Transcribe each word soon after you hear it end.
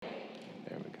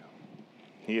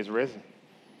He is risen.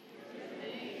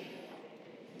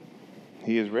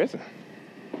 He is risen.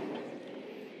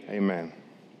 Amen.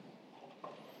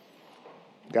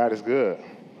 God is good.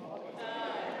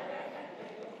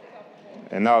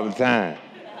 And all the time.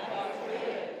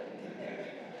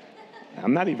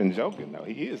 I'm not even joking, though.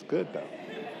 He is good, though.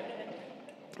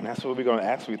 And that's what we're going to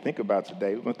actually think about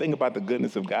today. We're going to think about the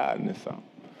goodness of God in this psalm.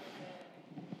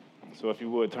 So if you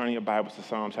would, turn your Bibles to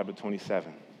Psalm chapter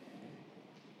 27.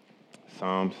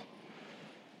 Psalms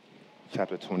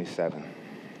chapter 27.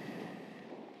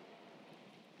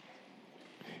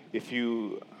 If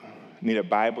you need a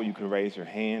Bible, you can raise your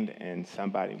hand and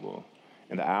somebody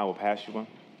in the aisle will pass you one.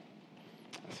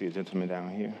 I see a gentleman down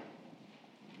here.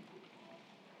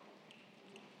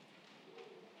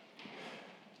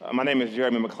 My name is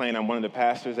Jeremy McClain. I'm one of the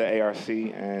pastors at ARC,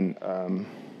 and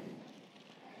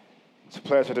it's a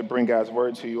pleasure to bring God's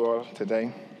word to you all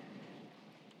today.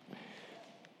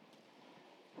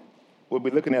 We'll be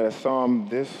looking at a psalm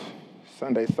this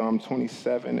Sunday, Psalm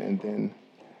 27, and then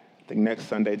I think next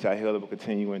Sunday, Jahil will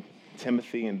continue in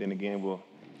Timothy, and then again we'll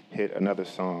hit another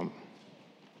psalm.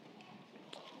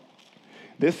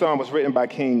 This psalm was written by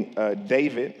King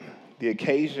David. The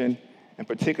occasion and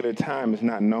particular time is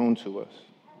not known to us.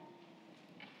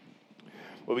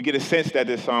 But we get a sense that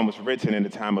this psalm was written in a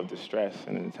time of distress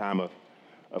and in a time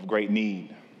of great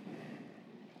need.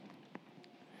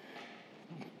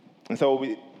 And so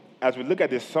as we look at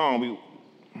this psalm,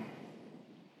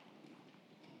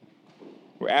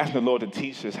 we're asking the Lord to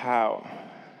teach us how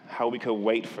we could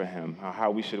wait for him, how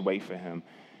we should wait for him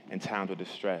in times of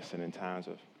distress and in times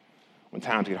when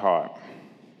times get hard.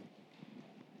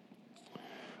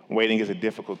 Waiting is a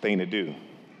difficult thing to do.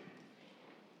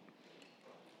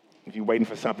 If you're waiting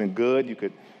for something good, you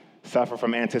could suffer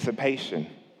from anticipation,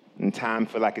 and time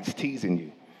feel like it's teasing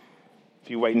you. If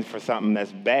you're waiting for something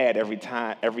that's bad, every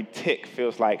tick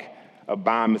feels like a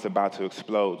bomb is about to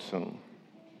explode soon.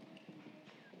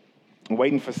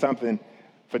 Waiting for something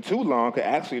for too long could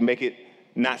actually make it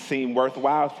not seem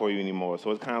worthwhile for you anymore.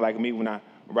 So it's kind of like me when I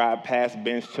ride past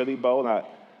Ben's Chili Bowl.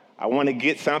 I want to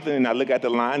get something, and I look at the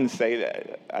line and say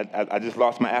that I just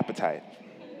lost my appetite.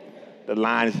 The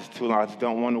line is just too long. I just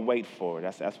don't want to wait for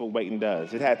it. That's what waiting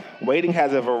does. Waiting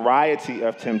has a variety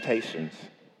of temptations.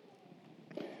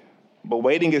 But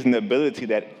waiting is an ability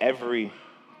that every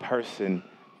person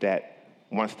that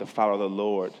wants to follow the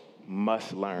Lord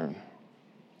must learn.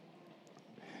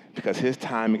 Because his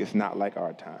timing is not like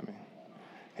our timing.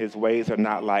 His ways are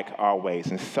not like our ways.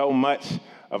 And so much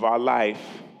of our life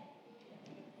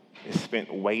is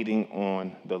spent waiting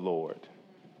on the Lord.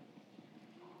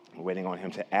 Waiting on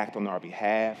him to act on our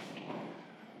behalf.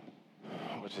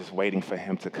 We're just waiting for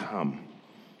him to come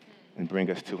and bring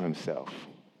us to himself.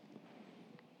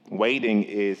 Waiting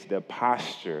is the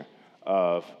posture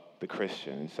of the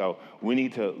Christian. And so we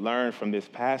need to learn from this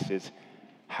passage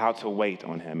how to wait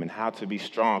on him and how to be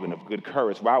strong and of good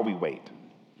courage while we wait.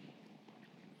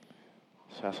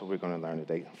 So that's what we're going to learn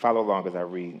today. Follow along as I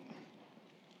read.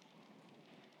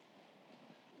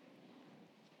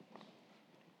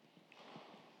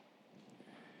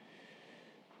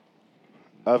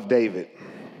 Of David.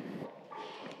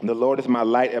 The Lord is my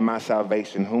light and my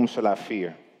salvation. Whom shall I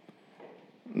fear?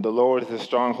 The Lord is the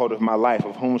stronghold of my life.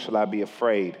 Of whom shall I be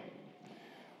afraid?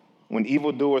 When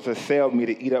evildoers assail me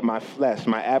to eat up my flesh,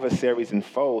 my adversaries and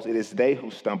foes, it is they who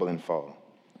stumble and fall.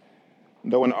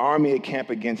 Though an army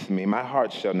encamp against me, my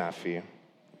heart shall not fear.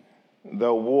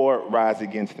 Though war rise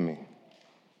against me,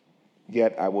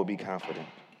 yet I will be confident.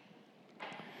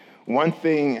 One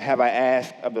thing have I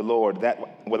asked of the Lord,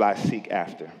 that will I seek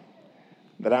after,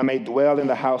 that I may dwell in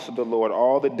the house of the Lord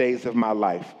all the days of my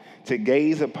life, to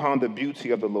gaze upon the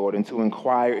beauty of the Lord and to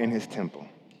inquire in his temple.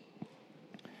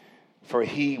 For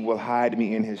he will hide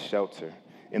me in his shelter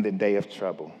in the day of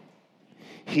trouble.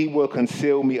 He will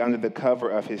conceal me under the cover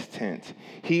of his tent.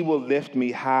 He will lift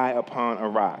me high upon a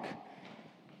rock.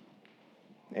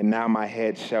 And now my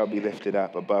head shall be lifted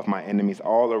up above my enemies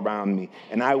all around me.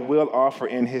 And I will offer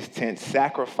in his tent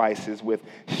sacrifices with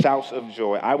shouts of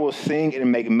joy. I will sing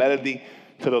and make melody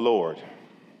to the Lord.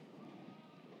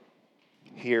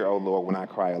 Hear, O Lord, when I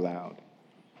cry aloud.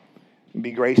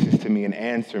 Be gracious to me and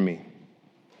answer me.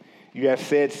 You have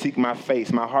said, seek my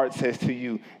face. My heart says to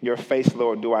you, your face,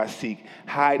 Lord, do I seek.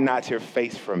 Hide not your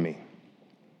face from me.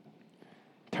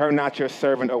 Turn not your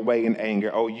servant away in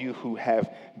anger, O you who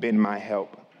have been my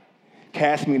help.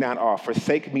 Cast me not off.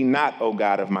 Forsake me not, O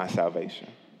God of my salvation.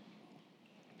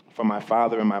 For my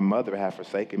father and my mother have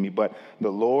forsaken me, but the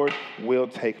Lord will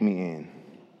take me in.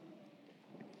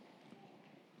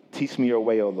 Teach me your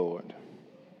way, O Lord,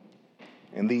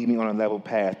 and lead me on a level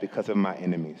path because of my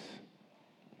enemies.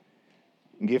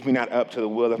 Give me not up to the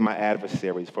will of my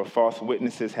adversaries, for false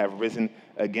witnesses have risen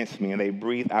against me, and they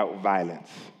breathe out violence.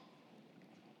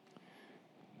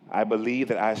 I believe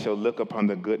that I shall look upon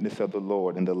the goodness of the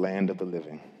Lord in the land of the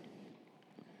living.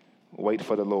 Wait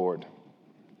for the Lord.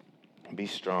 Be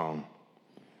strong.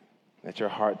 Let your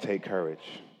heart take courage.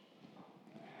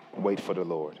 Wait for the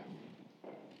Lord.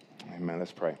 Amen.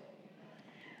 Let's pray.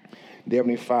 Dear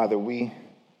Heavenly Father, we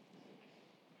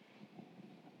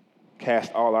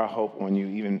cast all our hope on you,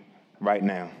 even right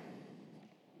now.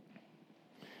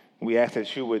 We ask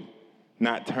that you would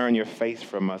not turn your face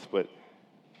from us, but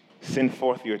send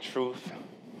forth your truth,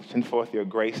 send forth your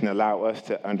grace, and allow us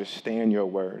to understand your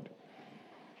word.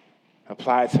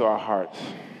 Apply it to our hearts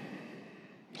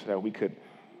so that we could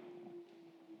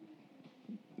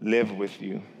live with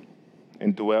you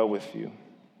and dwell with you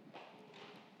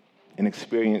and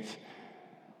experience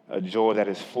a joy that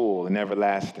is full and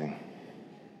everlasting.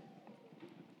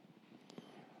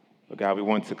 But God, we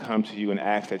want to come to you and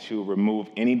ask that you remove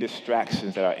any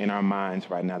distractions that are in our minds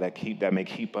right now that may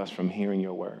keep us from hearing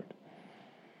your word.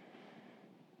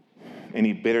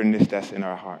 Any bitterness that's in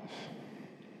our hearts,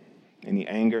 any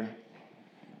anger,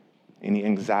 any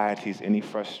anxieties, any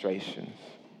frustrations,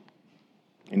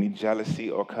 any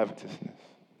jealousy or covetousness.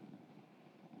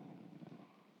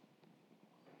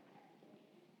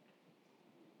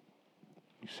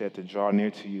 You said to draw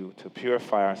near to you, to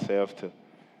purify ourselves, to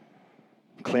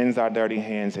cleanse our dirty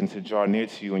hands, and to draw near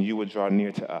to you, and you would draw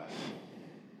near to us.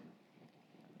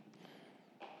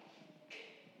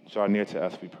 Draw near to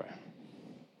us, we pray.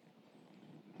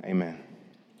 Amen.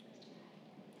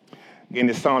 Again,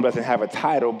 this psalm doesn't have a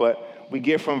title, but we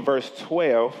get from verse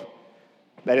 12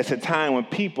 that it's a time when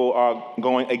people are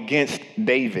going against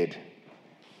David.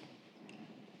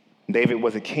 David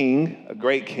was a king, a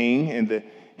great king in the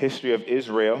history of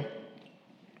Israel,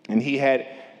 and he had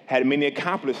many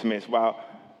accomplishments while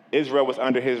Israel was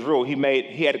under his rule.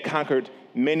 He had conquered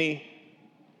many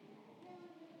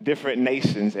different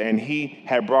nations, and he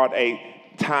had brought a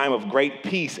time of great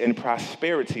peace and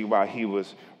prosperity while he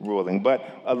was ruling. But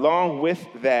along with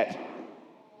that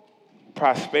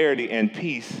prosperity and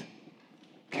peace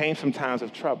came some times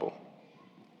of trouble.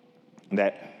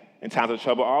 And times of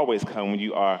trouble always come when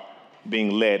you are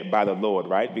being led by the Lord,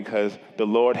 right? Because the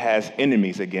Lord has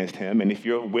enemies against him, and if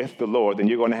you're with the Lord, then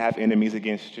you're going to have enemies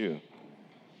against you.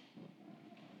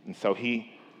 And so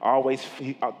he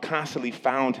constantly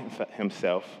found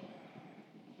himself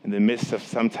in the midst of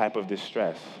some type of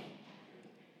distress.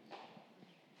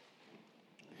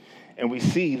 And we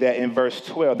see that in verse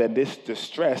 12 that this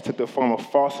distress took the form of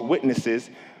false witnesses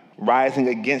rising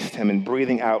against him and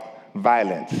breathing out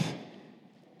violence.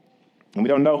 And we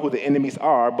don't know who the enemies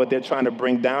are, but they're trying to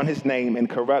bring down his name and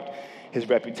corrupt his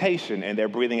reputation, and they're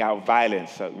breathing out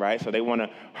violence, right? So they want to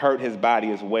hurt his body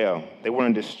as well. They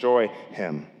want to destroy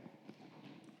him.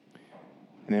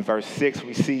 And in verse 6,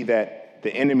 we see that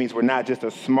the enemies were not just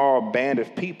a small band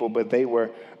of people, but they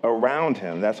were around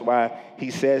him. That's why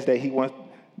he says that he wants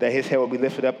that his head will be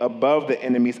lifted up above the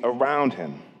enemies around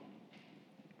him.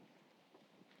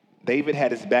 David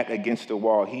had his back against the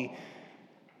wall. He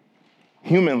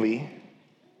humanly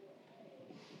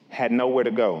had nowhere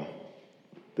to go.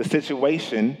 The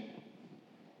situation,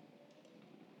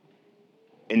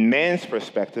 in man's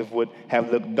perspective, would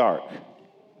have looked dark.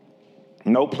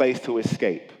 No place to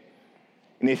escape.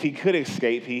 And if he could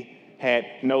escape, he had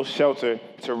no shelter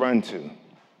to run to.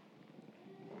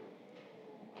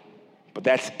 But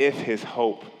that's if his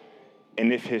hope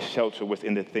and if his shelter was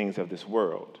in the things of this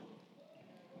world.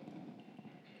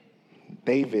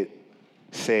 David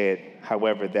said,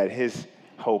 however, that his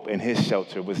hope and his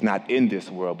shelter was not in this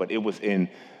world, but it was in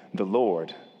the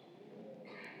Lord.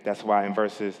 That's why in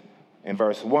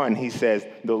verse 1, he says,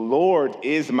 "The Lord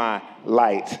is my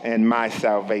light and my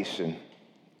salvation."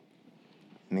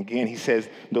 And again, he says,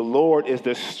 "The Lord is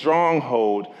the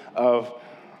stronghold of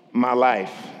my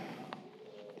life."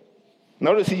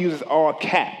 Notice he uses all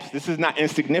caps. This is not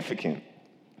insignificant.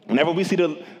 Whenever we see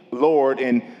the Lord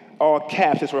in all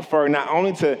caps, it's referring not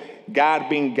only to God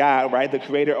being God, right, the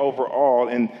creator over all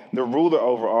and the ruler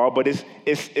over all, but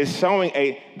it's showing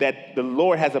that the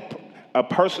Lord has a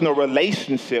personal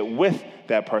relationship with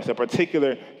that person, a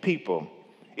particular people.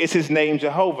 It's his name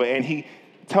Jehovah, and he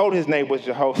told his name was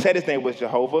Jehovah, said his name was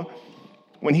Jehovah,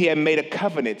 when he had made a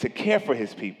covenant to care for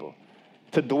his people,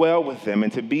 to dwell with them,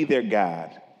 and to be their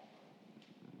God.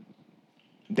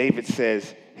 David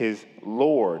says his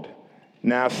Lord.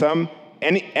 Now,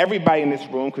 everybody in this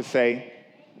room could say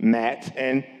Matt,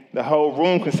 and the whole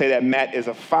room could say that Matt is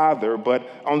a father, but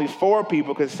only 4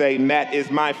 people could say Matt is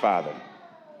my father.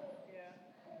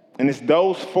 And it's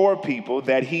those four people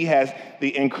that he has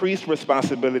the increased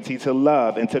responsibility to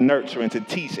love and to nurture and to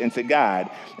teach and to guide.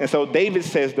 And so David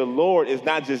says the Lord is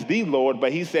not just the Lord,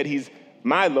 but he said he's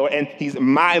my Lord and he's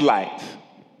my light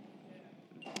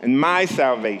and my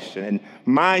salvation and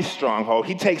my stronghold.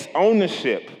 He takes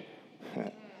ownership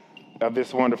of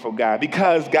this wonderful God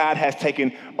because God has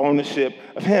taken ownership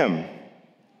of him.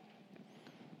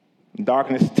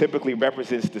 Darkness typically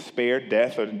represents despair,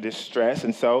 death, or distress,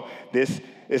 and so this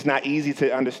is not easy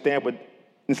to understand, but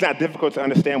it's not difficult to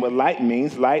understand what light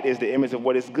means. Light is the image of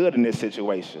what is good in this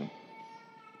situation.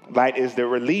 Light is the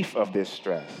relief of this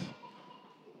stress.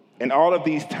 And all of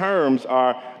these terms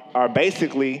are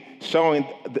basically showing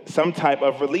some type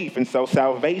of relief, and so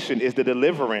salvation is the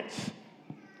deliverance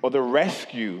or the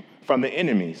rescue from the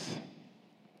enemies.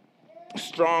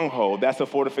 Stronghold, that's a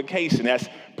fortification, that's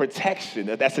protection,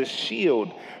 that's a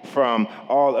shield from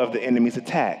all of the enemy's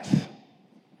attacks.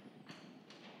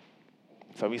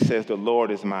 So he says, the Lord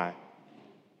is my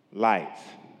light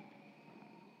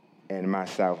and my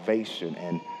salvation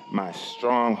and my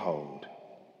stronghold.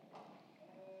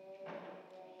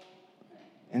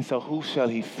 And so who shall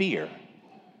he fear?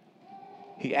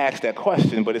 He asked that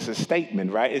question, but it's a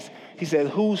statement, right? He says,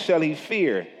 who shall he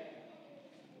fear?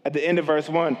 At the end of verse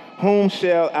 1, whom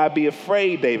shall I be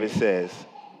afraid, David says.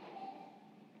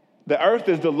 The earth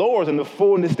is the Lord's and the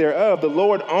fullness thereof. The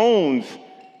Lord owns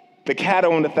the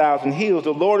cattle on 1,000 hills.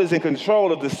 The Lord is in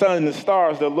control of the sun and the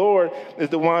stars. The Lord is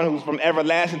the one who's from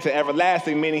everlasting to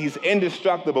everlasting, meaning he's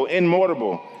indestructible,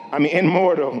 immortal,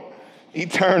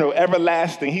 eternal,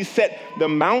 everlasting. He set the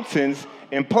mountains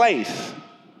in place.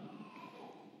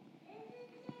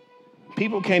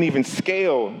 People can't even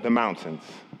scale the mountains.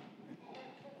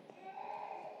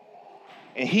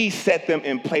 And he set them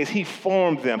in place. He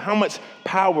formed them. How much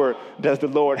power does the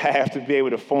Lord have to be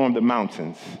able to form the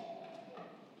mountains?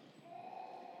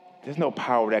 There's no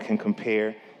power that can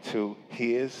compare to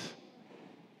his.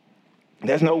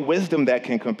 There's no wisdom that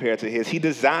can compare to his. He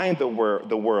designed the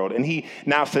world, and he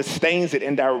now sustains it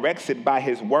and directs it by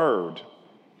his word.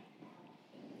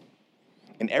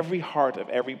 And every heart of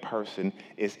every person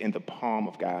is in the palm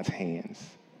of God's hands.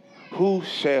 Who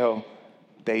shall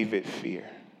David fear?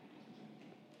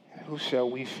 Who shall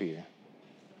we fear?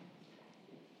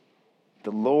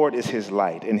 The Lord is his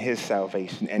light and his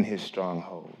salvation and his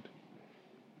stronghold.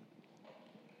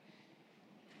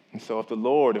 And so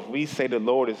if we say the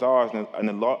Lord is ours and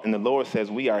the Lord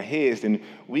says we are his, then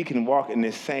we can walk in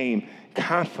this same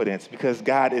confidence because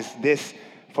God is this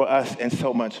for us and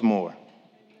so much more.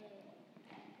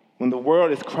 When the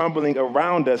world is crumbling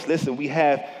around us, listen, we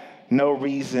have no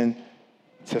reason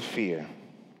to fear.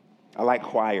 I like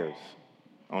choirs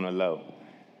on a low.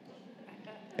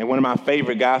 And one of my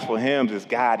favorite gospel hymns is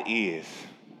God Is.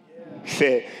 He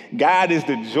said, God is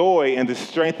the joy and the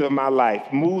strength of my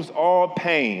life, moves all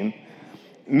pain,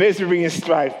 misery, and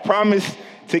strife, promised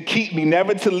to keep me,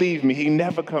 never to leave me. He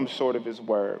never comes short of his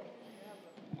word.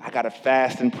 I got to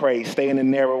fast and pray, stay in the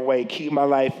narrow way, keep my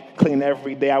life clean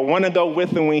every day. I want to go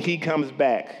with him when he comes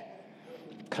back.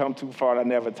 Come too far, I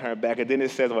never turn back. And then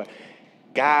it says, well,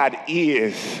 God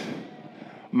is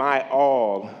my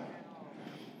all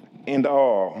and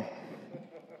all.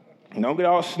 Don't get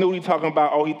all snooty talking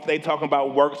about, they talking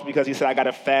about works because he said, I got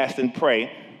to fast and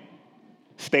pray,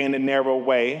 stay in the narrow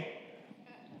way.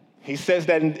 He says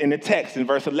that in the text in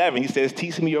verse 11. He says,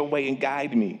 teach me your way and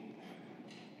guide me.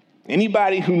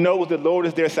 Anybody who knows the Lord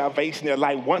is their salvation, their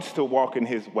life, wants to walk in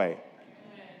his way.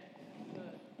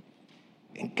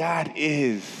 And God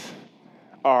is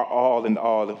our all in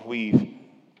all if we've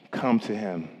come to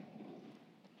him.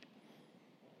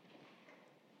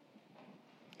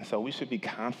 And so we should be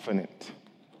confident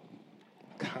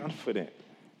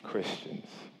Christians.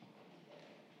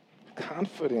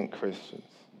 Confident Christians.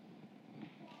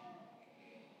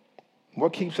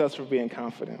 What keeps us from being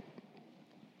confident?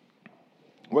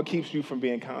 What keeps you from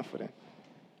being confident?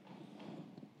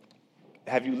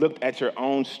 Have you looked at your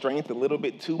own strength a little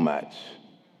bit too much?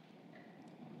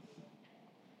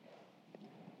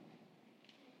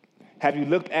 Have you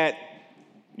looked at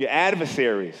your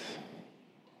adversaries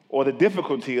or the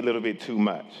difficulty a little bit too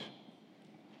much?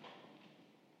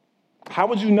 How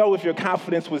would you know if your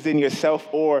confidence was in yourself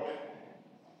or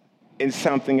in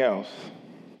something else?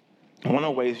 One of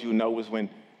the ways you know is when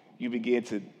you begin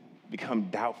to become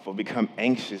doubtful, become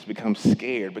anxious, become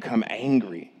scared, become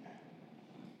angry.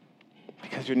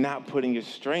 Because you're not putting your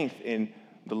strength in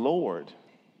the Lord.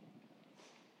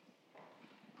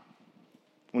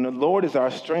 When the Lord is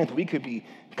our strength, we could be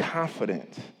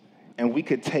confident and we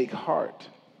could take heart.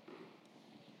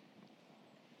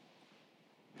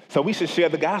 So we should share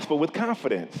the gospel with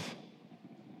confidence.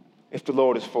 if the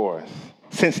Lord is for us,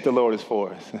 since the Lord is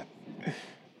for us.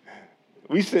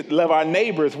 We should love our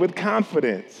neighbors with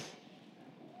confidence.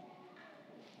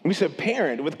 We should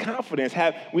parent with confidence.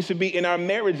 We should be in our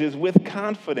marriages with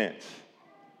confidence.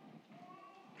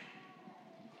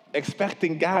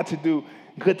 Expecting God to do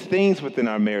good things within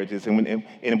our marriages and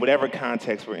in whatever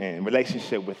context we're in,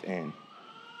 relationship within.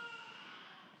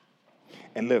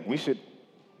 And look, we should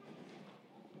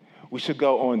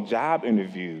go on job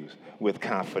interviews with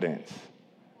confidence.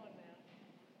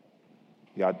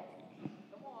 Y'all,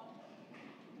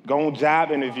 go on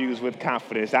job interviews with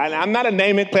confidence. I'm not a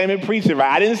name it, claim it preacher,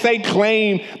 right? I didn't say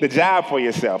claim the job for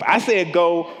yourself. I said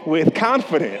go with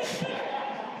confidence.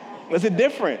 There's a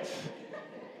difference.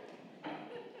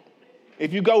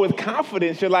 If you go with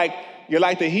confidence, you're like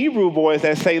the Hebrew boys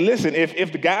that say, listen,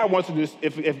 if the God wants to do,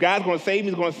 if God's going to save me,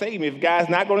 he's going to save me. If God's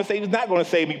not going to save me, he's not going to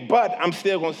save me. But I'm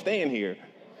still going to stand here,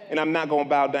 and I'm not going to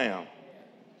bow down.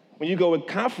 When you go with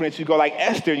confidence, you go like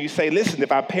Esther, and you say, listen,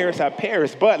 if I perish, I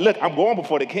perish. But look, I'm going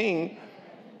before the king.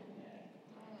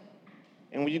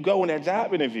 And when you go in that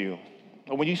job interview,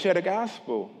 or when you share the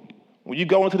gospel, when you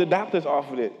go into the doctor's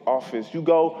office, you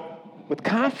go with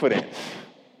confidence.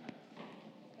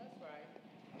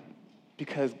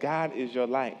 Because God is your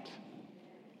light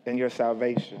and your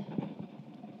salvation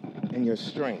and your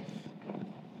strength.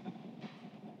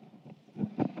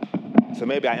 So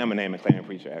maybe I am a name and claim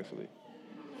preacher, actually.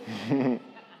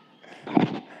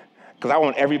 Because I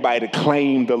want everybody to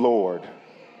claim the Lord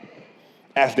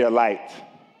as their light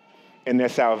and their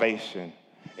salvation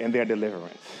and their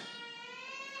deliverance.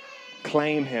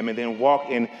 Claim him and then walk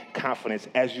in confidence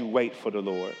as you wait for the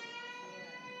Lord.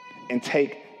 And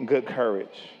take good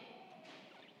courage.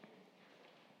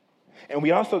 And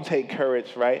we also take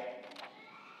courage, right,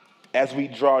 as we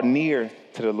draw near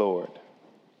to the Lord.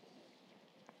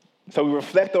 So we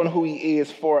reflect on who he is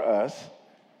for us,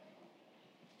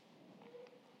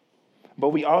 but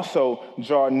we also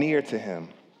draw near to him.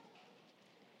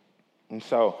 And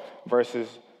so verses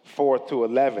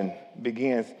 4-11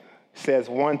 says,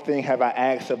 one thing have I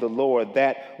asked of the Lord,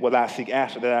 that will I seek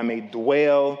after, that I may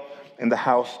dwell in the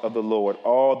house of the Lord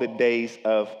all the days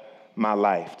of my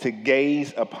life, to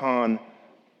gaze upon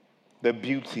the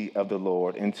beauty of the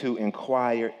Lord and to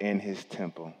inquire in his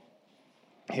temple.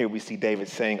 Here we see David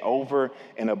saying, over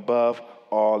and above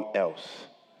all else,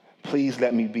 please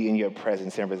let me be in your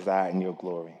presence and reside in your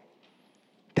glory.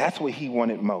 That's what he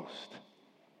wanted most.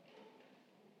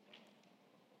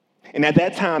 And at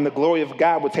that time, the glory of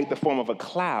God would take the form of a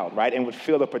cloud, right, and would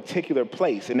fill a particular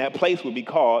place. And that place would be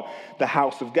called the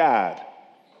house of God.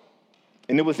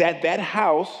 And it was at that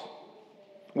house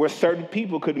where certain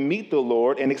people could meet the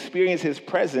Lord and experience his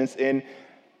presence in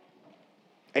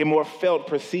a more felt,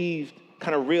 perceived,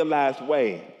 kind of realized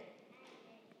way.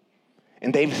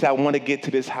 And David said, I want to get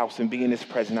to this house and be in his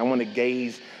presence. I want to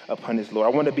gaze upon his Lord.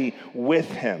 I want to be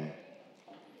with him.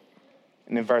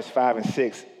 And in verse 5 and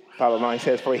 6, follow along, he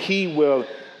says, for he will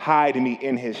hide me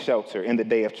in his shelter in the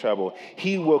day of trouble.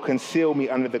 He will conceal me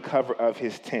under the cover of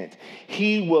his tent.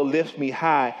 He will lift me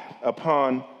high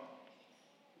upon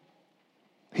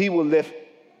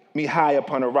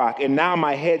a rock. And now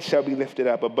my head shall be lifted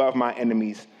up above my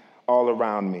enemies all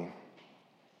around me.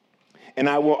 And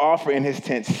I will offer in his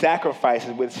tent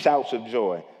sacrifices with shouts of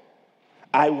joy.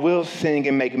 I will sing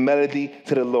and make melody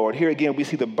to the Lord. Here again, we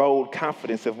see the bold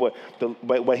confidence of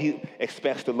what he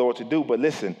expects the Lord to do. But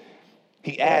listen,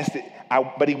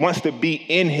 but he wants to be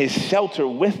in his shelter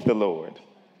with the Lord.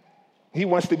 He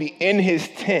wants to be in his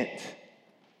tent.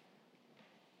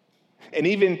 And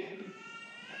even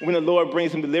when the Lord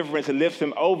brings him deliverance and lifts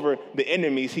him over the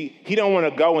enemies, he don't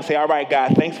want to go and say, all right,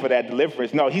 God, thanks for that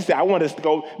deliverance. No, he said, I want us to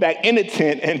go back in the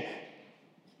tent and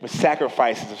with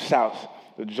sacrifices of shouts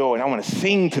of joy, and I want to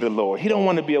sing to the Lord. He don't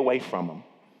want to be away from him.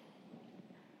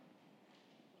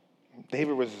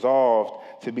 David resolved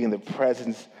to be in the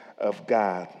presence of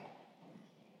God.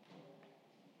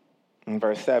 In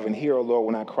verse 7, hear, O Lord,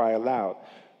 when I cry aloud.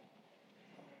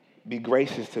 Be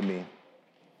gracious to me.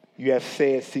 You have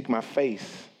said, seek my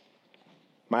face.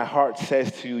 My heart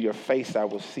says to you, your face I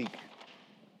will seek.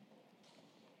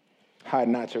 Hide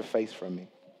not your face from me.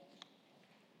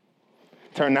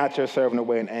 Turn not your servant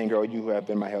away in anger, O you who have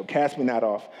been my help. Cast me not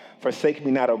off. Forsake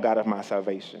me not, O God of my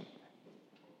salvation.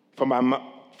 For my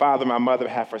father, my mother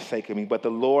have forsaken me, but the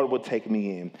Lord will take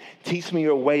me in. Teach me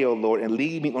your way, O Lord, and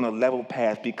lead me on a level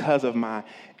path because of my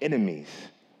enemies.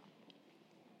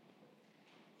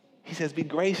 He says, be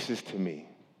gracious to me.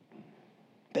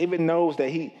 David knows that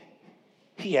he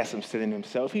has some sin in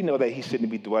himself. He knows that he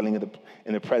shouldn't be dwelling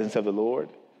in the presence of the Lord.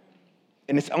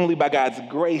 And it's only by God's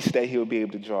grace that he'll be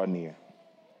able to draw near.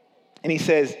 And he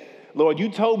says, Lord, you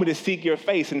told me to seek your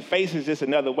face, and face is just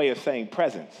another way of saying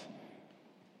presence.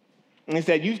 And he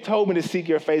said, you told me to seek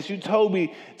your face. You told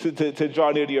me to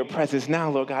draw near to your presence. Now,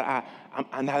 Lord God,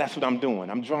 now that's what I'm doing.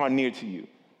 I'm drawing near to you.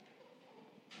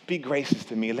 Be gracious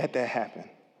to me and let that happen.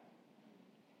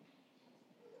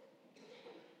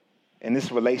 In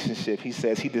this relationship, he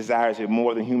says he desires it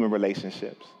more than human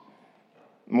relationships,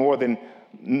 more than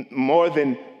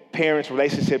parents'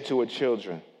 relationship to a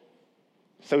children.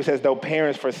 So he says, though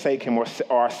parents forsake him or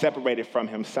are separated from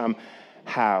him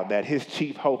somehow, that his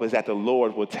chief hope is that the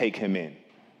Lord will take him in.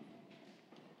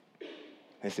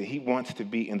 And so he wants to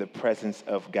be in the presence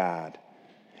of God.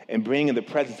 And being in the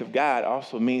presence of God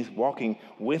also means walking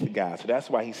with God. So that's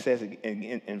why he says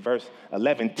in verse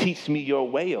 11, teach me your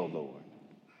way, O Lord,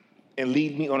 and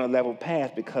lead me on a level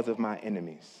path because of my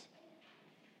enemies.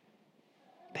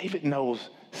 David knows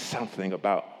something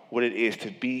about what it is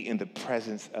to be in the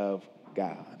presence of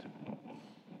God.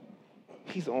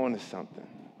 He's on to something.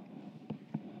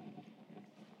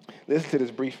 Listen to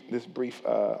this brief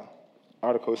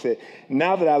article. It said,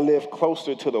 now that I live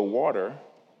closer to the water,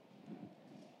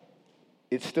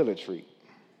 it's still a treat.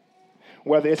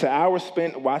 Whether it's an hour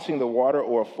spent watching the water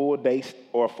or a full day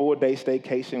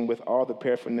staycation with all the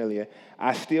paraphernalia,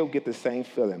 I still get the same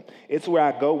feeling. It's where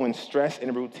I go when stress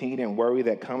and routine and worry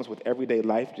that comes with everyday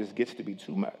life just gets to be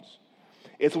too much.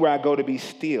 It's where I go to be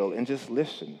still and just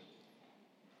listen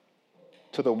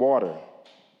to the water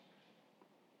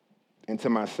and to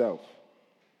myself.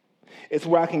 It's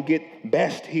where I can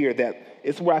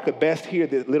it's where I could best hear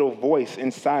the little voice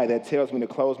inside that tells me to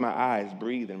close my eyes,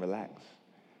 breathe, and relax.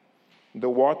 The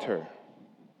water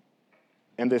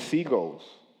and the seagulls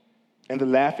and the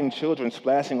laughing children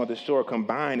splashing on the shore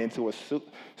combine into a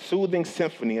soothing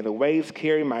symphony, and the waves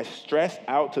carry my stress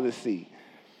out to the sea.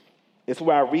 It's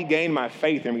where I regain my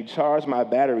faith and recharge my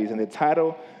batteries. And the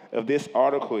title of this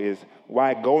article is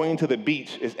Why Going to the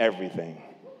Beach is Everything.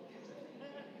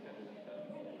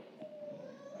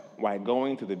 Why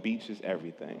going to the beach is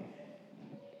everything.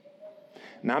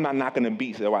 Now, I'm not knocking the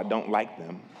beach, though I don't like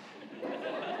them.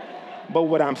 But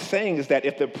what I'm saying is that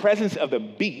if the presence of the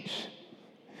beach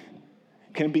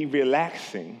can be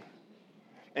relaxing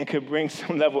and can bring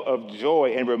some level of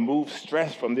joy and remove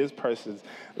stress from this person's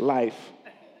life,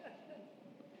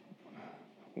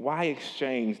 why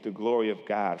exchange the glory of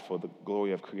God for the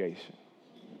glory of creation?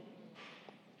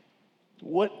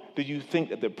 What do you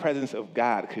think that the presence of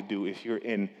God could do if you're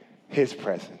in his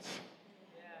presence?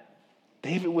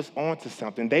 David was onto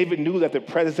something. David knew that the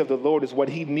presence of the Lord is what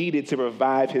he needed to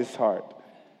revive his heart.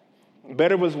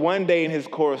 Better was one day in his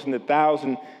course than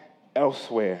 1,000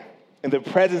 elsewhere. And the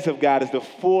presence of God is the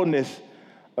fullness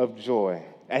of joy.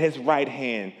 At his right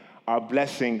hand are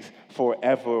blessings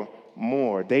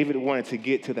forevermore. David wanted to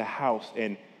get to the house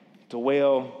and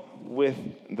dwell with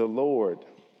the Lord.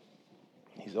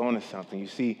 He's on to something. You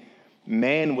see,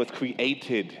 man was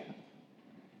created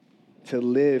to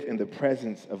live in the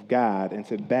presence of God and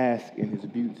to bask in his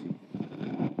beauty,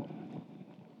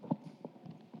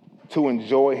 to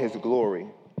enjoy his glory.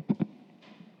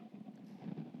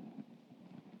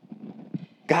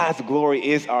 God's glory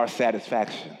is our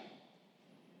satisfaction.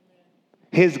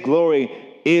 His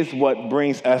glory is what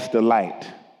brings us delight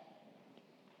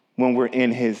when we're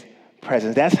in his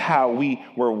presence. That's how we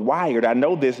were wired. I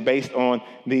know this based on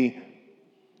the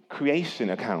creation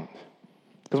account.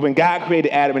 Because when God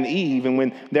created Adam and Eve, and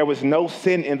when there was no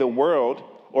sin in the world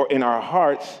or in our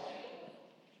hearts,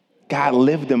 God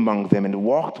lived among them and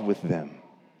walked with them.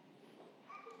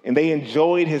 And they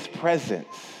enjoyed his presence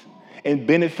and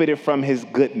benefited from his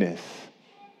goodness.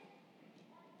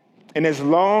 And as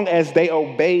long as they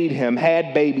obeyed him,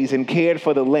 had babies, and cared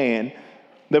for the land,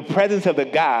 the presence of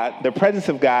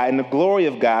God and the glory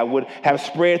of God would have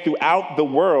spread throughout the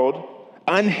world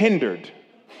unhindered.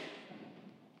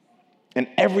 And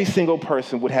every single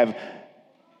person would have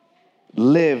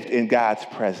lived in God's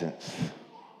presence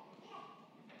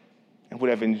and would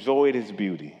have enjoyed his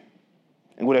beauty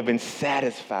and would have been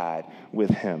satisfied with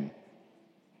him.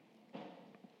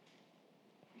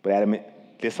 But Adam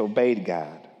disobeyed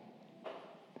God.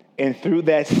 And through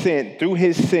that sin, through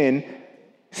his sin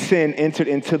entered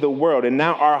into the world. And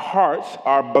now our hearts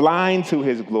are blind to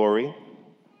his glory.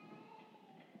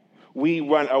 We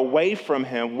run away from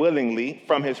him willingly,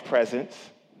 from his presence,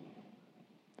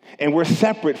 and we're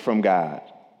separate from God.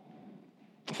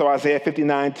 So Isaiah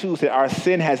 59:2 said, our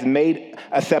sin has made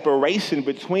a separation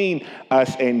between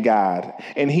us and God,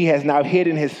 and he has now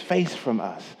hidden his face from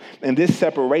us. And this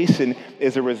separation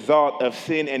is a result of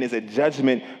sin and is a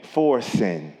judgment for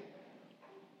sin.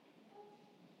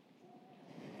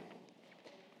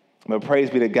 But praise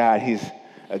be to God, he's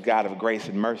a God of grace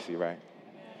and mercy, right?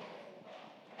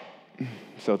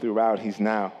 So throughout, he's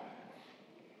now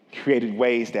created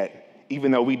ways that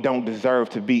even though we don't deserve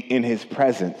to be in his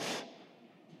presence,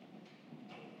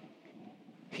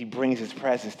 he brings his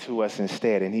presence to us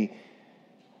instead. And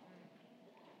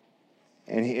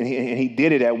he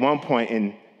did it at one point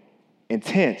in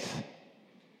tents.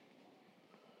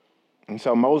 And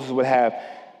so Moses would have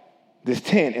this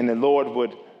tent, and the Lord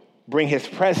would bring his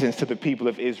presence to the people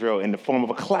of Israel in the form of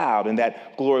a cloud, and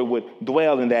that glory would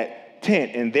dwell in that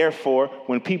tent. And therefore,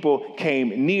 when people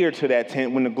came near to that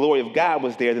tent, when the glory of God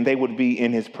was there, then they would be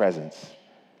in his presence.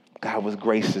 God was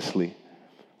graciously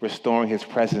restoring his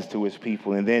presence to his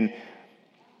people. And then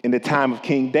in the time of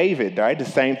King David, right, the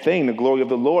same thing, the glory of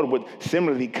the Lord would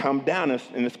similarly come down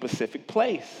in a specific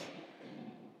place.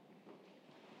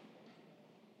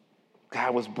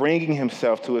 God was bringing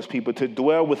himself to his people to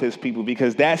dwell with his people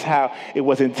because that's how it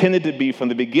was intended to be from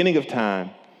the beginning of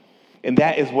time. And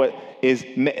that is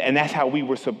and that's how we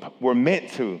were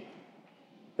meant to.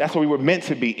 That's what we were meant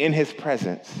to be, in his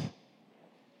presence.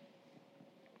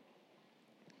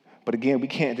 But again, we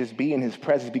can't just be in his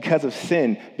presence because of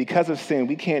sin. Because of sin,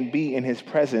 we can't be in his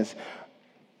presence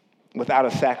without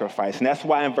a sacrifice. And that's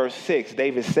why in verse 6,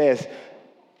 David says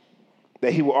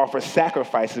that he will offer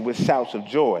sacrifices with shouts of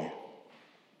joy.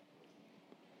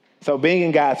 So being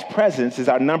in God's presence is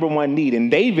our number one need. And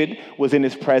David was in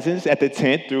his presence at the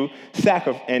tent through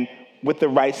sacrifice and with the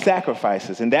right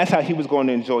sacrifices. And that's how he was going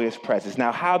to enjoy his presence.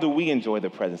 Now, how do we enjoy the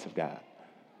presence of God?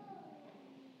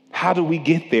 How do we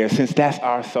get there, since that's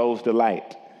our soul's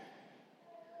delight?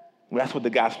 Well, that's what the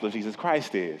gospel of Jesus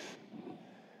Christ is.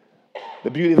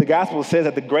 The beauty of the gospel says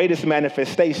that the greatest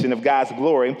manifestation of God's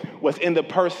glory was in the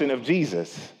person of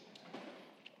Jesus.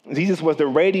 Jesus was the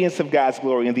radiance of God's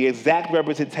glory and the exact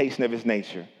representation of his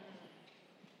nature.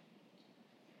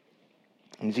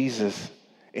 And Jesus,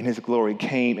 in his glory,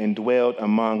 came and dwelled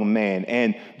among men.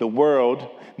 And the world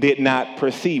did not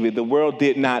perceive it. The world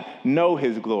did not know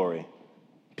his glory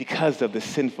because of the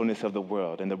sinfulness of the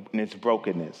world and its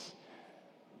brokenness.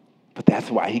 But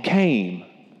that's why he came.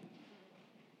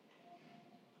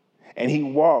 And he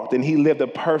walked and he lived a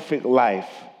perfect life.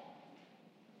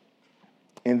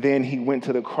 And then he went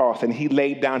to the cross and he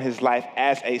laid down his life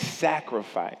as a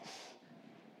sacrifice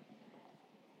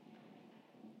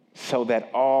so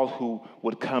that all who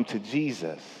would come to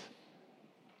Jesus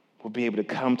would be able to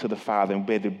come to the Father and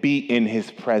be able to be in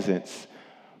his presence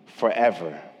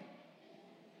forever.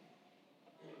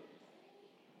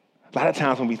 A lot of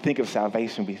times when we think of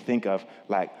salvation, we think of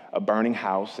like a burning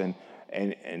house and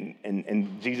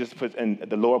Jesus and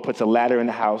the Lord puts a ladder in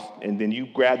the house, and then you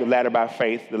grab the ladder by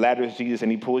faith. The ladder is Jesus, and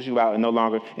he pulls you out, and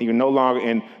you're no longer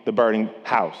in the burning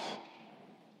house.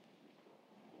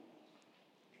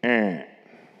 And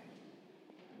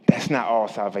that's not all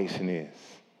salvation is.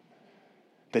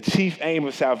 The chief aim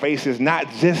of salvation is not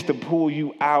just to pull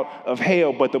you out of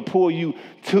hell, but to pull you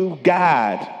to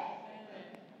God.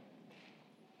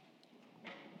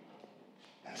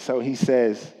 So he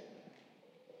says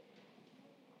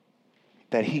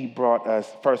that he brought us,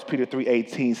 1 Peter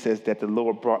 3:18 says that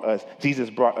Jesus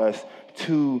brought us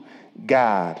to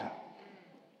God.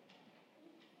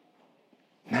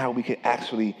 Now we can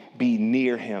actually be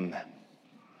near him,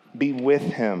 be with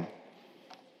him.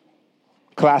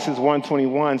 Colossians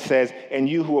 1:21 says, and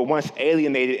you who were once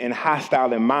alienated and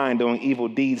hostile in mind doing evil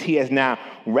deeds, he has now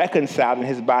reconciled in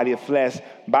his body of flesh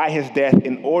by his death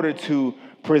in order to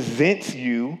present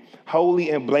you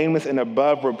holy and blameless and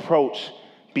above reproach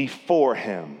before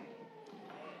him.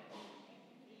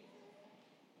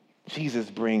 Jesus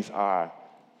brings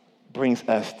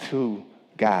us to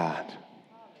God.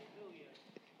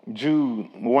 Jude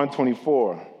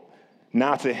 1:24.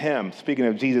 Now to him, speaking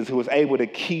of Jesus, who was able to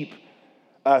keep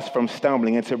us from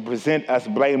stumbling and to present us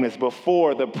blameless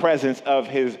before the presence of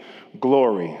his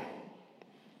glory.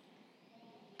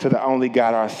 To the only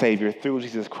God our Savior, through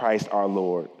Jesus Christ our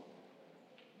Lord.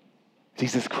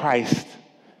 Jesus Christ,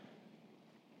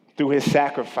 through his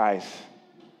sacrifice,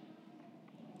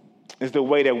 is the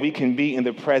way that we can be in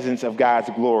the presence of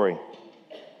God's glory.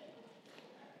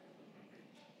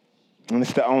 And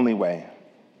it's the only way.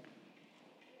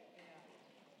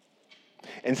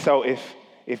 And so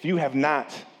if you have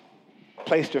not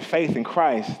placed your faith in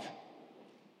Christ,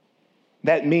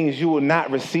 that means you will not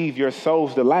receive your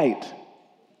soul's delight.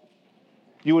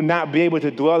 You will not be able to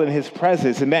dwell in his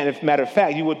presence. And as a matter of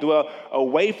fact, you will dwell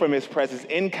away from his presence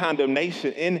in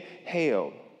condemnation, in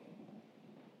hell.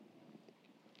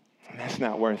 And that's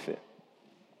not worth it.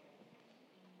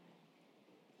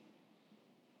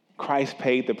 Christ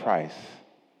paid the price.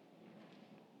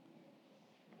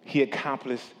 He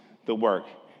accomplished the work.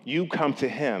 You come to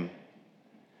him,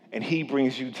 and he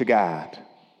brings you to God.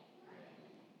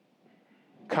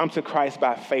 Come to Christ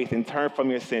by faith and turn from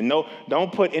your sin. No,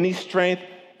 don't put any strength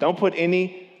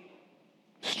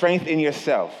in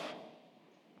yourself.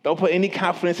 Don't put any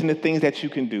confidence in the things that you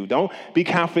can do. Don't be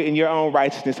confident in your own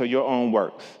righteousness or your own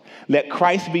works. Let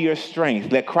Christ be your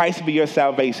strength. Let Christ be your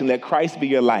salvation. Let Christ be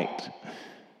your light.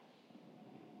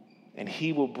 And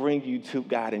he will bring you to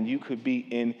God, and you could be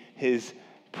in his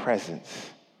presence.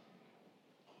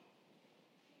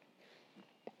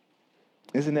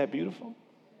 Isn't that beautiful?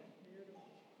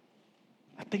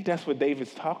 I think that's what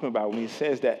David's talking about when he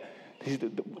says that he's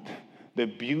the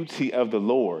beauty of the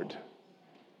Lord.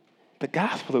 The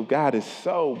gospel of God is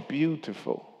so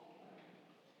beautiful.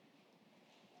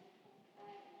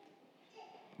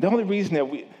 The only reason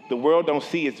that the world don't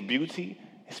see its beauty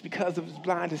is because of its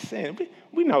blind to sin.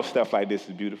 We know stuff like this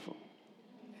is beautiful.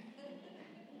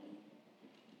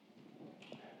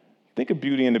 Think of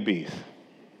Beauty and the Beast.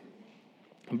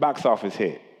 Box office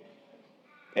hit.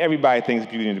 Everybody thinks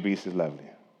Beauty and the Beast is lovely.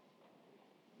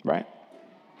 Right?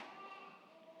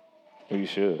 Or you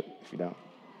should, if you don't.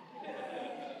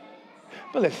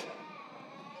 But listen,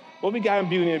 what we got in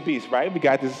Beauty and the Beast, right? We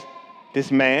got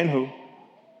this man who,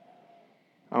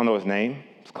 I don't know his name.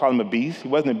 Let's call him a beast. He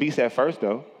wasn't a beast at first,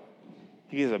 though.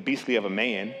 He is a beastly of a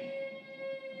man.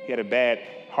 He had a bad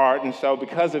heart, and so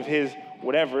because of his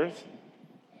whatever,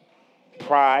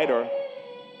 pride or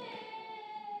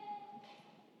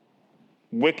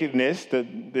wickedness, they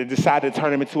decided to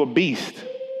turn him into a beast.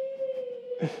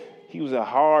 He was a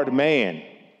hard man,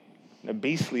 a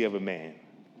beastly of a man.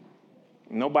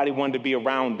 Nobody wanted to be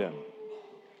around him.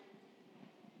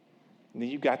 And then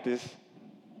you got this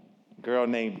girl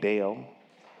named Dale.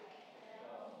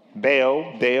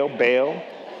 Belle.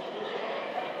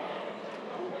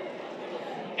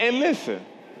 And listen,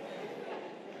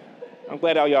 I'm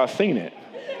glad all y'all seen it.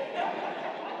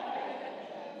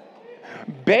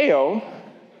 Belle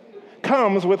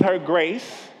comes with her grace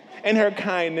and her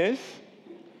kindness,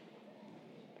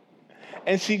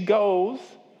 and she goes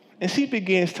and she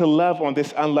begins to love on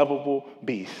this unlovable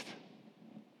beast.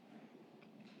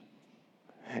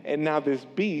 And now this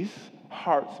beast's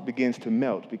heart begins to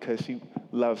melt because she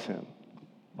loves him.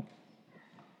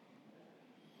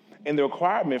 And the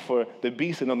requirement for the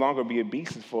beast to no longer be a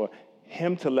beast is for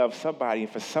him to love somebody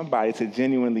and for somebody to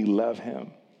genuinely love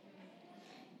him.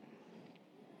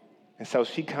 And so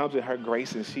she comes with her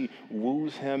grace and she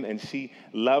woos him and she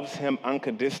loves him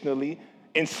unconditionally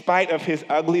in spite of his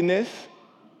ugliness.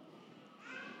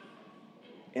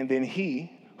 And then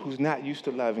he, who's not used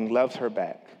to loving, loves her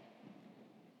back.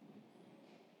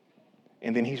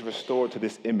 And then he's restored to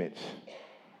this image.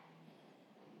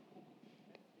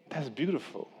 That's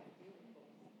beautiful.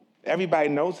 Everybody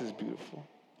knows it's beautiful.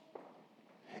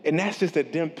 And that's just a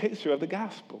dim picture of the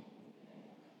gospel.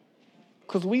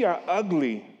 Because we are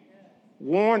ugly,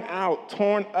 worn out,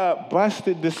 torn up,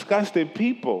 busted, disgusted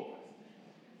people.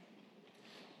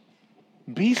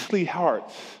 Beastly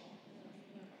hearts.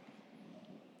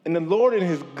 And the Lord in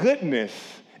his goodness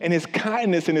and his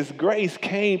kindness and his grace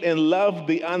came and loved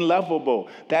the unlovable.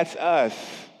 That's us.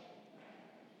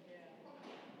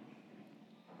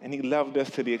 And he loved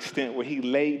us to the extent where he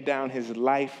laid down his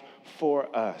life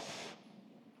for us.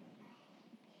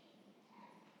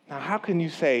 Now, how can you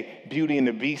say Beauty and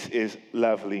the Beast is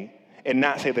lovely and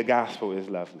not say the gospel is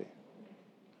lovely?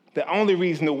 The only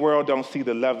reason the world don't see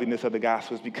the loveliness of the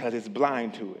gospel is because it's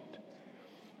blind to it.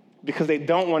 Because they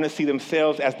don't want to see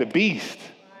themselves as the beast.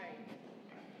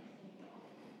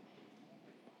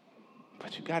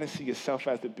 But you got to see yourself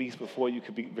as the beast before you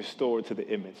could be restored to the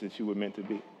image that you were meant to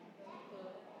be.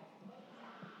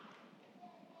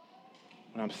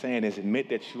 What I'm saying is admit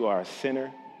that you are a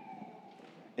sinner.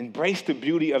 Embrace the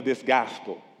beauty of this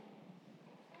gospel.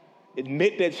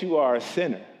 Admit that you are a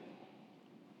sinner.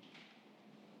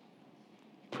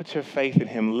 Put your faith in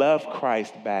him. Love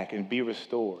Christ back and be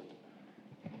restored.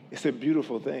 It's a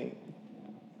beautiful thing.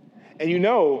 And you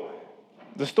know,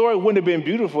 the story wouldn't have been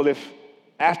beautiful if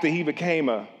after he became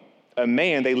a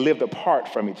man, they lived apart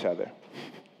from each other.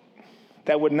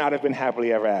 That would not have been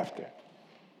happily ever after.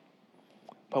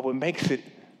 But what makes it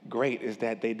great is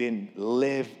that they didn't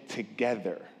live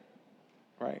together,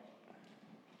 right?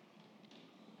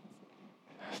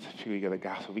 That's the beauty of the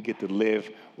gospel. We get to live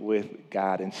with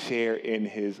God and share in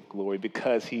his glory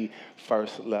because he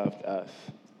first loved us.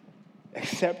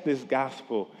 Accept this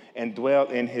gospel and dwell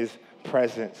in his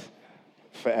presence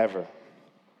forever.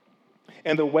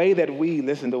 And the way that we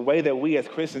as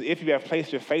Christians, if you have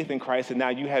placed your faith in Christ and now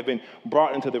you have been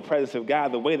brought into the presence of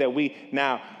God, the way that we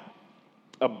now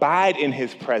abide in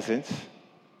his presence,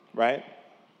 right,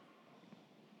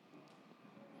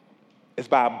 is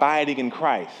by abiding in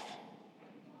Christ.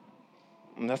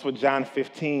 And that's what John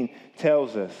 15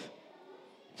 tells us.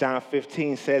 John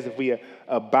 15 says if we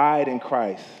abide in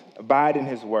Christ, abide in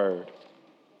his word,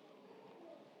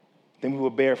 then we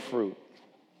will bear fruit.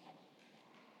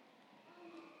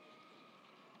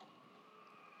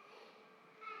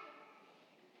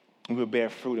 We will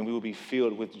bear fruit and we will be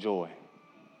filled with joy.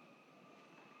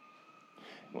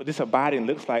 What this abiding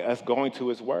looks like us going to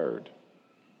his word,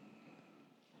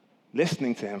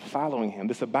 listening to him, following him.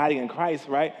 This abiding in Christ,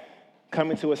 right?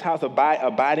 Coming to his house,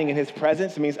 abiding in his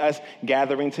presence means us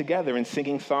gathering together and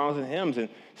singing songs and hymns and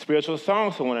spiritual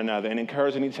songs to one another and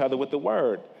encouraging each other with the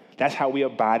word. That's how we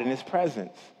abide in his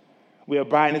presence. We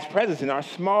abide in his presence in our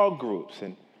small groups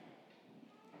and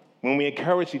when we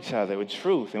encourage each other with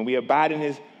truth, and we abide in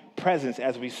his presence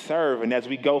as we serve and as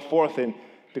we go forth and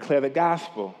declare the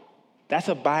gospel. That's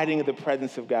abiding in the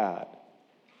presence of God.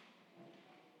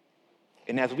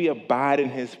 And as we abide in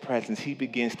his presence, he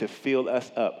begins to fill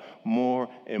us up more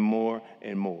and more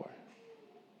and more.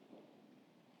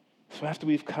 So after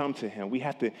we've come to him, we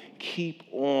have to keep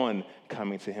on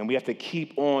coming to him. We have to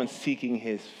keep on seeking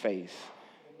his face.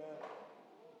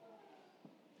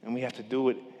 And we have to do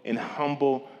it in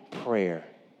humble prayer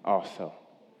also.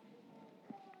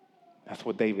 That's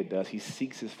what David does. He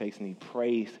seeks his face and he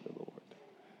prays to the Lord.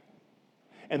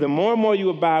 And the more and more you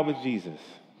abide with Jesus,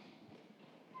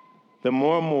 the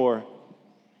more and more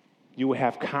you will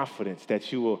have confidence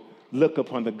that you will look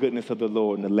upon the goodness of the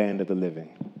Lord in the land of the living.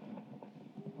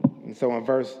 And so in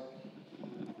verse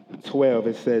 12,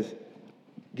 it says,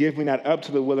 "Give me not up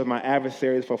to the will of my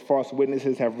adversaries, for false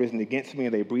witnesses have risen against me,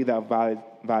 and they breathe out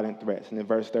violent threats." And in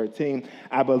verse 13,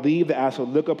 "I believe that I shall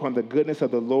look upon the goodness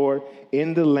of the Lord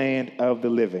in the land of the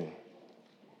living."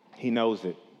 He knows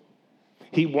it.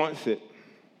 He wants it.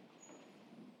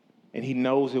 And he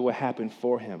knows it will happen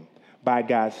for him by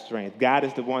God's strength. God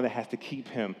is the one that has to keep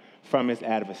him from his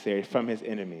adversaries, from his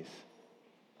enemies.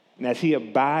 And as he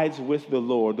abides with the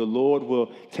Lord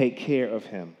will take care of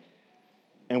him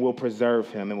and will preserve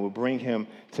him and will bring him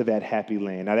to that happy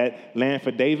land. Now, that land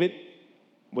for David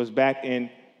was back in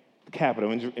the capital,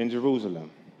 in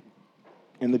Jerusalem.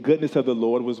 And the goodness of the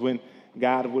Lord was when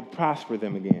God would prosper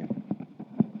them again.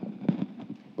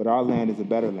 But our land is a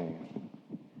better land.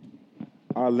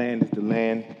 Our land is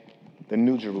the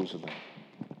New Jerusalem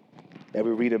that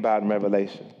we read about in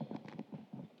Revelation,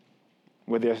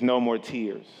 where there's no more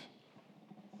tears,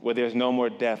 where there's no more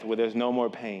death, where there's no more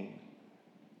pain,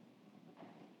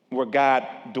 where God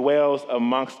dwells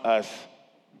amongst us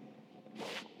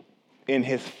in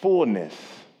his fullness,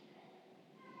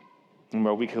 and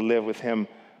where we can live with him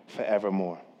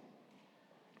forevermore.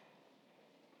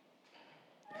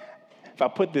 If I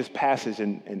put this passage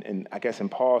in I guess in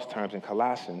Paul's terms in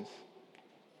Colossians,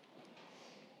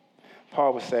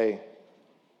 Paul would say,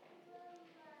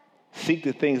 seek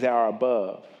the things that are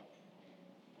above,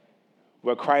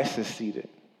 where Christ is seated.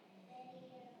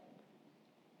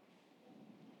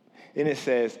 And it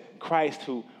says,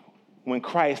 when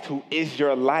Christ, who is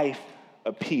your life,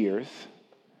 appears,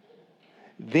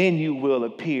 then you will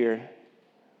appear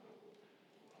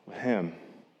with him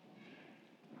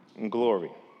in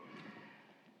glory.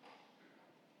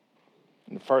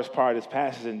 In the first part of this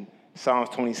passage in Psalms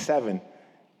 27,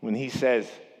 when he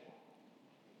says,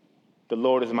 the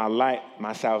Lord is my light,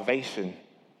 my salvation,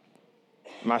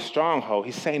 my stronghold,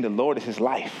 he's saying the Lord is his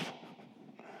life.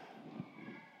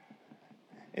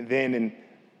 And then in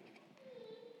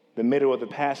the middle of the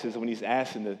passage, when he's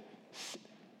asking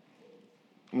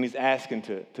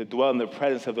to dwell in the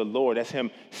presence of the Lord, that's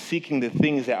him seeking the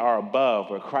things that are above,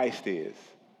 where Christ is.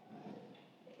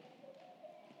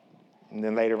 And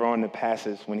then later on in the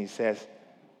passage, when he says,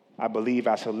 I believe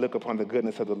I shall look upon the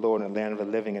goodness of the Lord in the land of the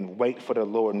living and wait for the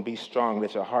Lord and be strong,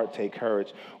 let your heart take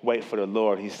courage, wait for the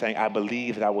Lord. He's saying, I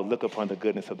believe that I will look upon the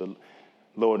goodness of the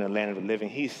Lord in the land of the living.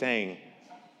 He's saying,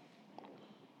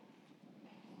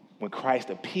 when Christ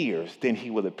appears, then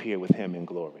he will appear with him in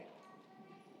glory.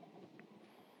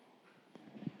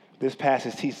 This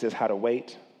passage teaches us how to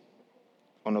wait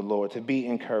on the Lord, to be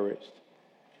encouraged,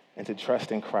 and to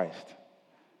trust in Christ.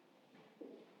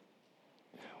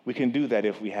 We can do that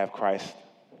if we have Christ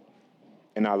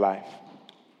in our life.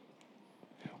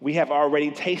 We have already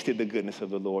tasted the goodness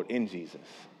of the Lord in Jesus.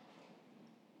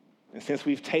 And since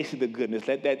we've tasted the goodness,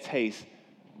 let that taste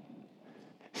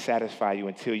satisfy you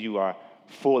until you are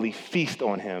fully feast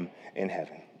on him in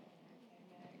heaven.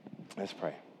 Let's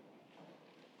pray.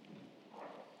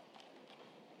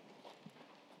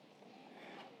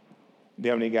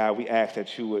 Dear Heavenly God, we ask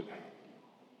that you would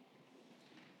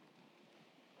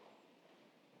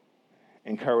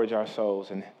encourage our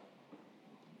souls and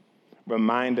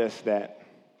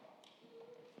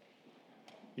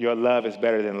Your love is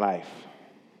better than life.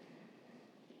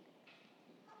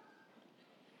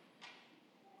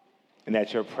 And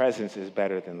that your presence is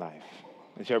better than life.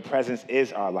 That your presence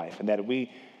is our life, and that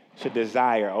we should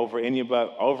desire over and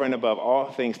above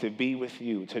all things to be with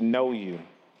you, to know you,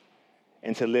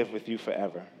 and to live with you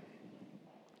forever.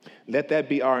 Let that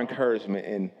be our encouragement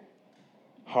in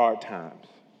hard times.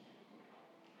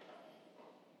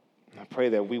 I pray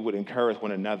that we would encourage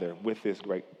one another with this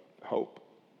great hope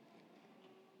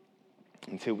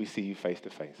until we see you face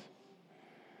to face.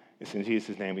 It's in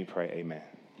Jesus' name we pray, amen.